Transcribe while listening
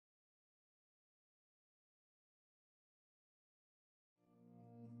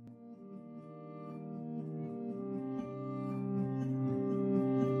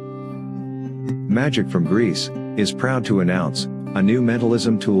Magic from Greece is proud to announce a new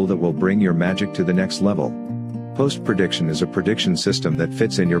mentalism tool that will bring your magic to the next level. Post Prediction is a prediction system that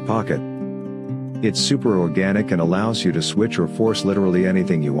fits in your pocket. It's super organic and allows you to switch or force literally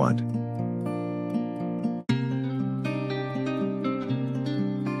anything you want.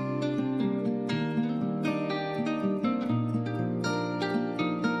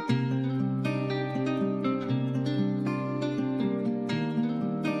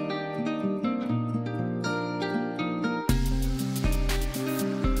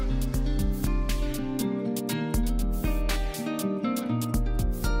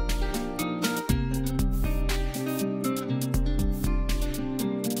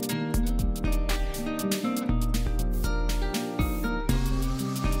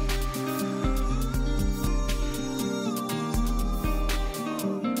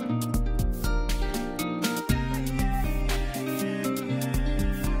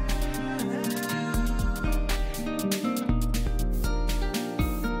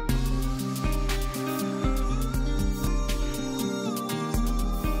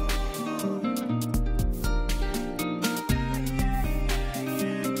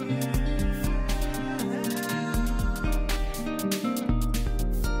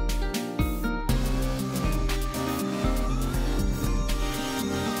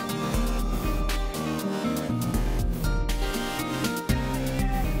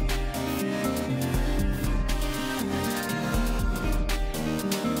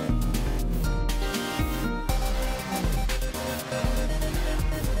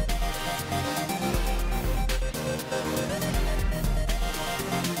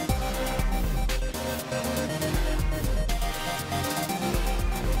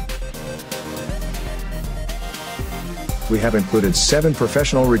 We have included 7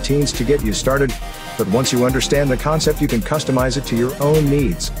 professional routines to get you started, but once you understand the concept you can customize it to your own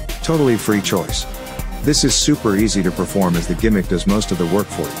needs. Totally free choice. This is super easy to perform as the gimmick does most of the work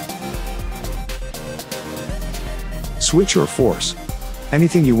for you. Switch or force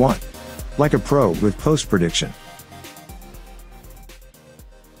anything you want, like a pro with Post Prediction.